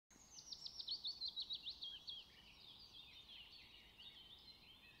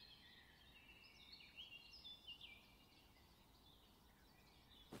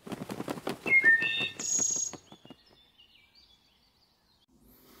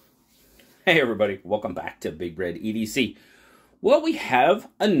Hey everybody, welcome back to BigRedEDC. Well, we have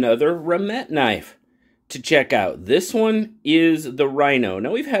another Remette knife to check out. This one is the Rhino. Now,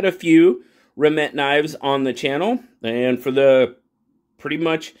 we've had a few Remette knives on the channel, and pretty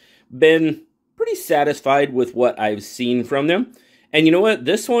much been pretty satisfied with what I've seen from them. And you know what?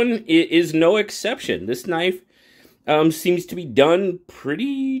 This one is no exception. This knife seems to be done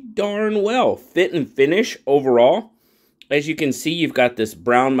pretty darn well. Fit and finish overall. As you can see, you've got this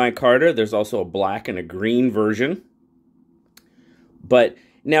brown micarta. There's also a black and a green version. But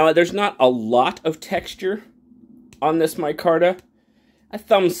now there's not a lot of texture on this micarta. A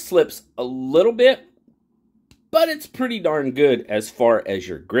thumb slips a little bit, but it's pretty darn good as far as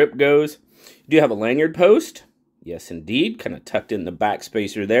your grip goes. You do have a lanyard post. Yes, indeed. Kind of tucked in the back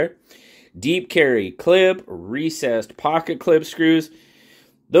spacer there. Deep carry clip, recessed pocket clip screws.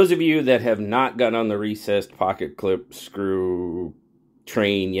 Those of you that have not got on the recessed pocket clip screw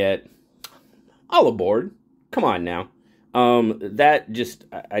train yet, all aboard. Come on now.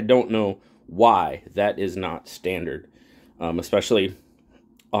 I don't know why that is not standard. Especially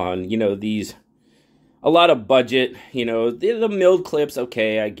on, these, a lot of budget, the milled clips,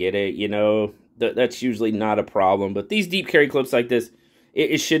 okay, I get it, that's usually not a problem. But these deep carry clips like this,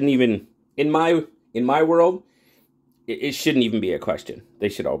 it shouldn't even, in my world, it shouldn't even be a question. They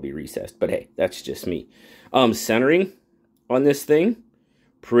should all be recessed. But hey, that's just me. Centering on this thing,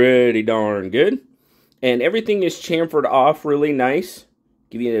 pretty darn good. And everything is chamfered off really nice.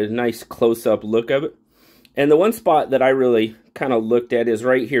 Give you a nice close-up look of it. And the one spot that I really kind of looked at is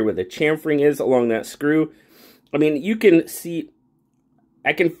right here where the chamfering is along that screw. I mean, you can see,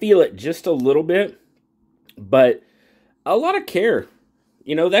 I can feel it just a little bit, but a lot of care.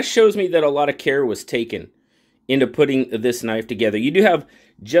 That shows me that a lot of care was taken into putting this knife together. You do have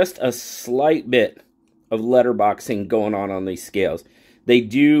just a slight bit of letterboxing going on these scales. They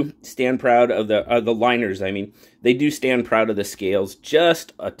do stand proud of the liners. I mean, they do stand proud of the scales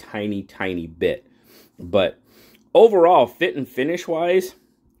just a tiny, tiny bit. But overall, fit and finish wise,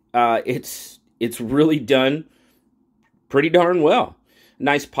 it's really done pretty darn well.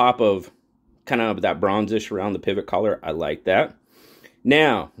 Nice pop of kind of that bronzish around the pivot collar. I like that.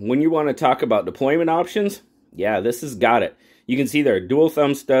 Now, when you want to talk about deployment options, yeah, this has got it. You can see there are dual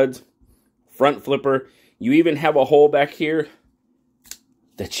thumb studs, front flipper. You even have a hole back here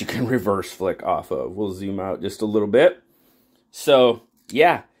that you can reverse flick off of. We'll zoom out just a little bit. So,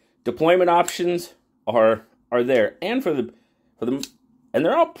 yeah, deployment options are there. And for them, and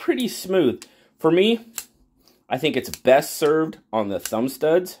they're all pretty smooth. For me, I think it's best served on the thumb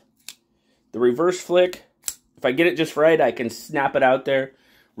studs. The reverse flick, if I get it just right, I can snap it out there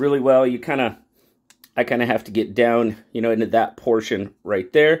really well. I kind of have to get down, into that portion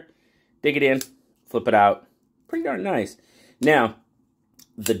right there. Dig it in, flip it out. Pretty darn nice. Now,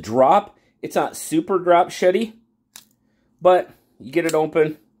 the drop, it's not super drop sheddy, but you get it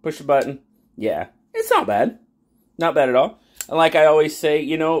open, push the button. Yeah, it's not bad. Not bad at all. And like I always say,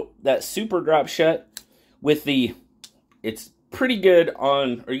 that super drop shut with it's pretty good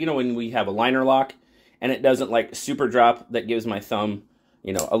on, or when we have a liner lock and it doesn't like super drop, that gives my thumb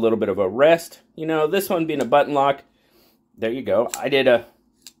a little bit of a rest. This one being a button lock, there you go.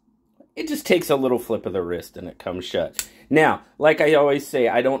 It just takes a little flip of the wrist and it comes shut. Now, like I always say,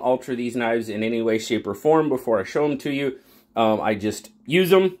 I don't alter these knives in any way, shape, or form before I show them to you. I just use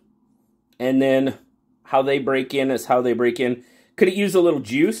them, and then how they break in is how they break in. Could it use a little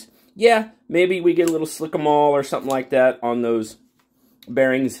juice? Yeah, maybe we get a little slick-a-mall or something like that on those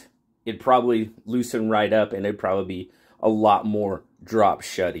bearings. It'd probably loosen right up, and it'd probably be a lot more drop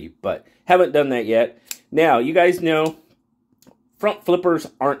shutty, but haven't done that yet. Now, you guys know front flippers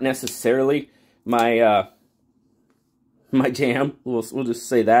aren't necessarily my my jam. We'll just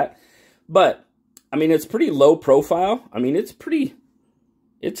say that. But I mean, it's pretty low profile. I mean, it's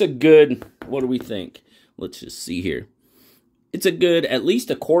a good, what do we think? Let's just see here. It's a good at least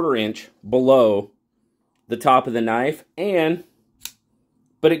a 1/4 inch below the top of the knife,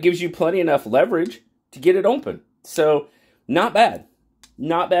 but it gives you plenty enough leverage to get it open. So not bad.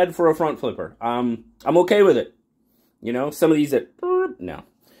 Not bad for a front flipper. I'm okay with it. Some of these no.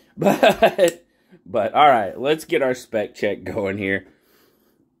 But all right, let's get our spec check going here.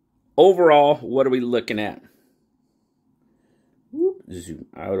 Overall, what are we looking at? Zoom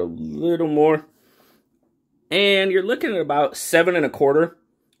out a little more. And you're looking at about 7 1/4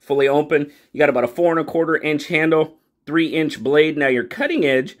 fully open. You got about a 4 1/4 inch handle, 3-inch blade. Now your cutting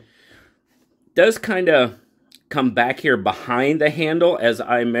edge does kind of come back here behind the handle as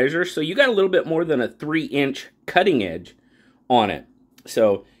I measure. So you got a little bit more than a 3-inch cutting edge on it.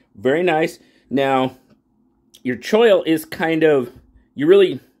 So very nice. Now, your choil is kind of,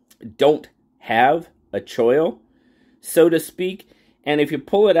 don't have a choil, so to speak. And if you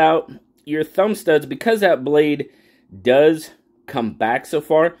pull it out, your thumb studs, because that blade does come back so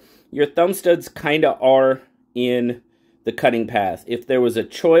far, your thumb studs kind of are in the cutting path. If there was a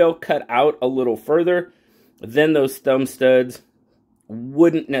choil cut out a little further, then those thumb studs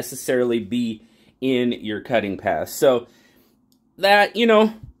wouldn't necessarily be in your cutting path. So that, you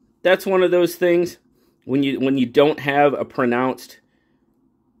know, that's one of those things when you don't have a pronounced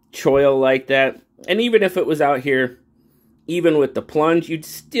choil like that. And even if it was out here, even with the plunge, you'd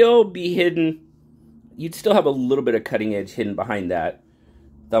still be hidden. You'd still have a little bit of cutting edge hidden behind that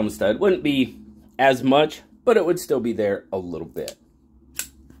thumb stud. Wouldn't be as much, but it would still be there a little bit.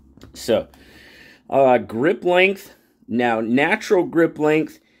 So, grip length. Now, natural grip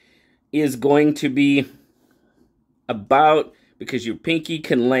length is going to be about, because your pinky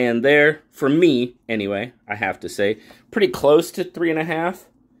can land there, for me, anyway, I have to say, pretty close to 3.5.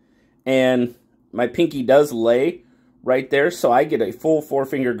 And my pinky does lay right there, so I get a full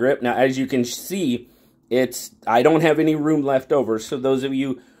 4-finger grip. Now, as you can see, I don't have any room left over. So those of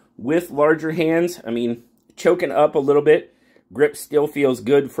you with larger hands, I mean, choking up a little bit, grip still feels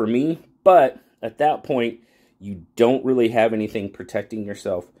good for me. But at that point, you don't really have anything protecting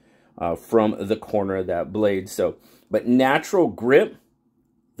yourself from the corner of that blade. So, but natural grip,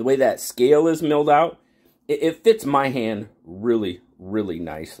 the way that scale is milled out, it fits my hand really, really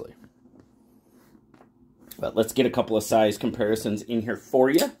nicely. But let's get a couple of size comparisons in here for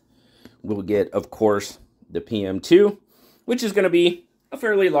you. We'll get, of course, the PM2, which is going to be a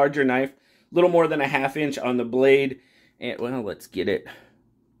fairly larger knife, a little more than a 1/2 inch on the blade. And, well, let's get it.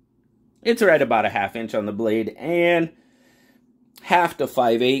 It's right about a 1/2 inch on the blade and 1/2 to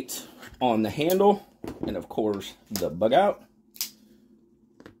 5/8 on the handle. And, of course, the bug out.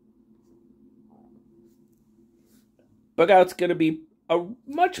 Bug out's going to be a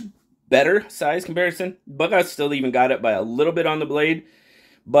much better size comparison. Bug out still even got it by a little bit on the blade,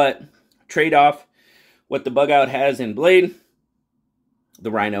 but trade off what the bug out has in blade,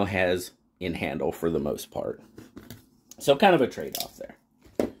 the Rhino has in handle for the most part. So kind of a trade-off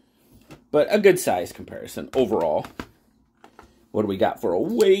there. But a good size comparison overall. What do we got for a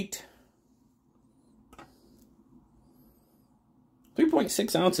weight?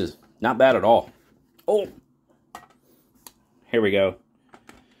 3.6 ounces. Not bad at all. Oh, here we go.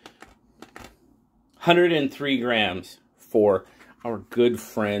 103 grams for our good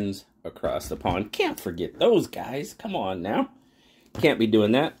friends across the pond. Can't forget those guys. Come on now. Can't be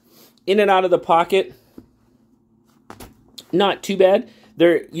doing that. In and out of the pocket. Not too bad.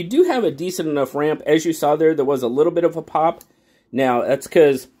 There, you do have a decent enough ramp. As you saw there was a little bit of a pop. Now, that's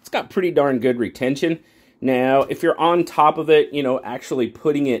because it's got pretty darn good retention. Now, if you're on top of it, you know, actually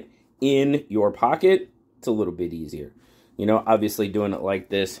putting it in your pocket, it's a little bit easier. You know, obviously doing it like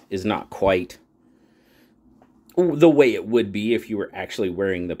this is not quite the way it would be if you were actually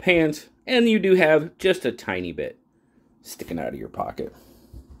wearing the pants. And you do have just a tiny bit sticking out of your pocket.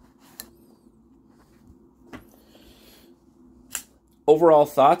 Overall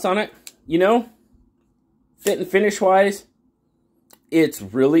thoughts on it? You know, fit and finish wise, it's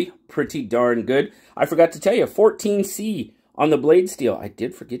really pretty darn good. I forgot to tell you, 14C on the blade steel. I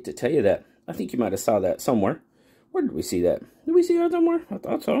did forget to tell you that. I think you might have saw that somewhere. Where did we see that? Did we see that somewhere? I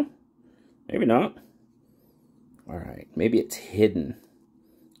thought so. Maybe not. All right, maybe it's hidden.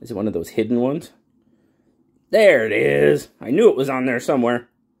 Is it one of those hidden ones? There it is. I knew it was on there somewhere.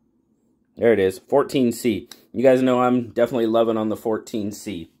 There it is, 14C. You guys know I'm definitely loving on the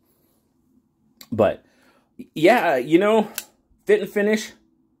 14C. But, yeah, you know, fit and finish,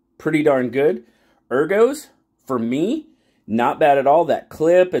 pretty darn good. Ergos, for me, not bad at all. That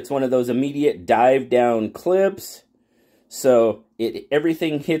clip, it's one of those immediate dive down clips. So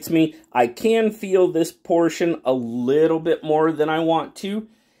everything hits me. I can feel this portion a little bit more than I want to.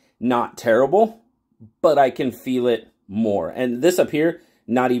 Not terrible, but I can feel it more. And this up here,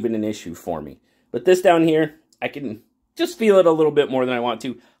 not even an issue for me. But this down here, I can just feel it a little bit more than I want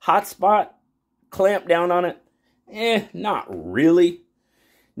to. Hot spot, clamp down on it. Not really.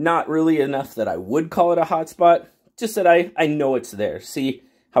 Not really enough that I would call it a hot spot. Just that I know it's there. See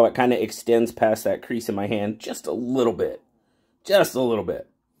how it kind of extends past that crease in my hand just a little bit. Just a little bit.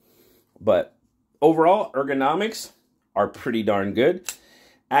 But overall, ergonomics are pretty darn good.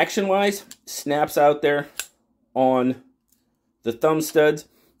 Action-wise, snaps out there on the thumb studs.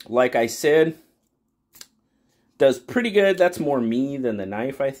 Like I said, does pretty good. That's more me than the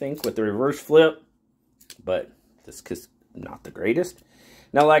knife, I think, with the reverse flip. But this is not the greatest.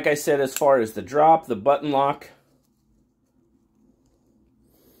 Now, like I said, as far as the drop, the button lock,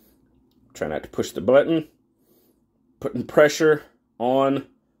 try not to push the button. Putting pressure on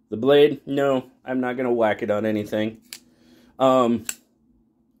The blade, no, I'm not going to whack it on anything. No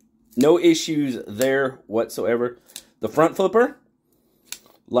issues there whatsoever. The front flipper,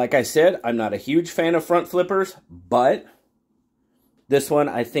 like I said, I'm not a huge fan of front flippers, but this one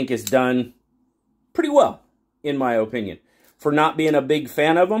I think is done pretty well, in my opinion. For not being a big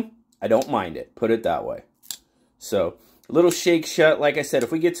fan of them, I don't mind it, put it that way. So, a little shake shut. Like I said,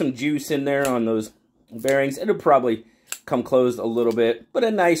 if we get some juice in there on those bearings, it'll probably come closed a little bit, but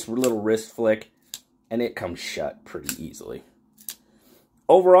a nice little wrist flick, and it comes shut pretty easily.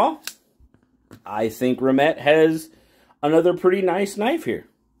 Overall, I think Remette has another pretty nice knife here.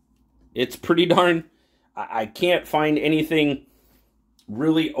 It's pretty darn... I can't find anything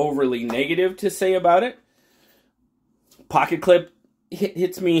really overly negative to say about it. Pocket clip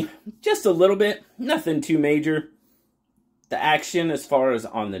hits me just a little bit. Nothing too major. The action as far as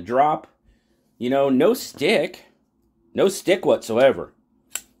on the drop, you know, no stick. No stick whatsoever.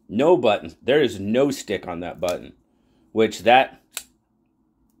 No button. There is no stick on that button, which that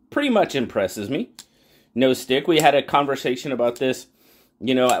pretty much impresses me. No stick. We had a conversation about this,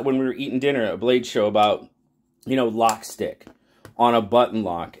 you know, when we were eating dinner at a Blade Show about, you know, lock stick on a button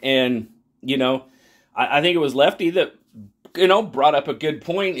lock. And, you know, I think it was Lefty that, you know, brought up a good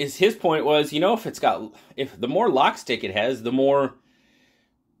point. His point was, you know, if the more lock stick it has, the more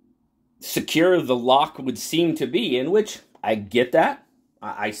secure the lock would seem to be, in which I get that.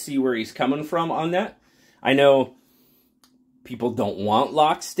 I see where he's coming from on that. I know people don't want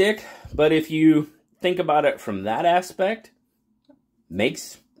lock stick, but if you think about it from that aspect,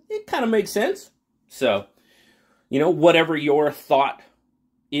 it kind of makes sense. So, you know, whatever your thought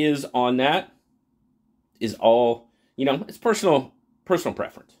is on that is all, you know, it's personal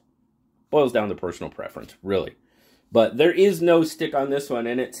preference. Boils down to personal preference, really. But there is no stick on this one,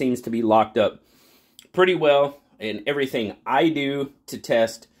 and it seems to be locked up pretty well. And everything I do to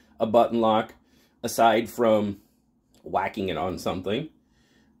test a button lock, aside from whacking it on something,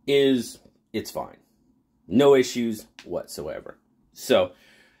 it's fine. No issues whatsoever. So,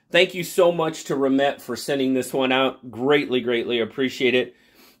 thank you so much to Remette for sending this one out. Greatly, greatly appreciate it.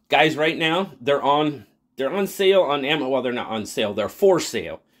 Guys, right now, they're on sale on Amazon. Well, they're not on sale. They're for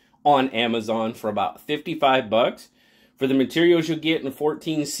sale on Amazon for about $55. For the materials you'll get in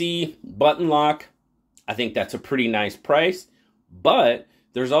 14C button lock, I think that's a pretty nice price. But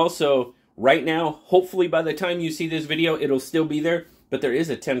there's also, right now, hopefully by the time you see this video, it'll still be there. But there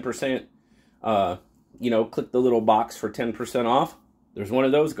is a 10%, you know, click the little box for 10% off. There's one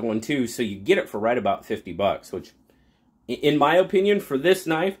of those going too, so you get it for right about $50, which, in my opinion, for this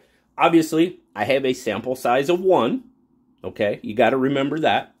knife, obviously, I have a sample size of 1. Okay, you got to remember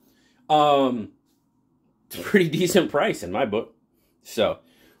that. It's a pretty decent price in my book. So,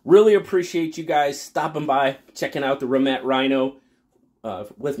 really appreciate you guys stopping by, checking out the Remette Rhino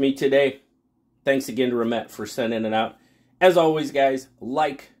with me today. Thanks again to Remette for sending it out. As always, guys,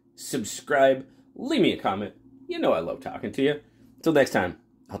 like, subscribe, leave me a comment. You know I love talking to you. Until next time,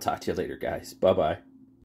 I'll talk to you later, guys. Bye-bye.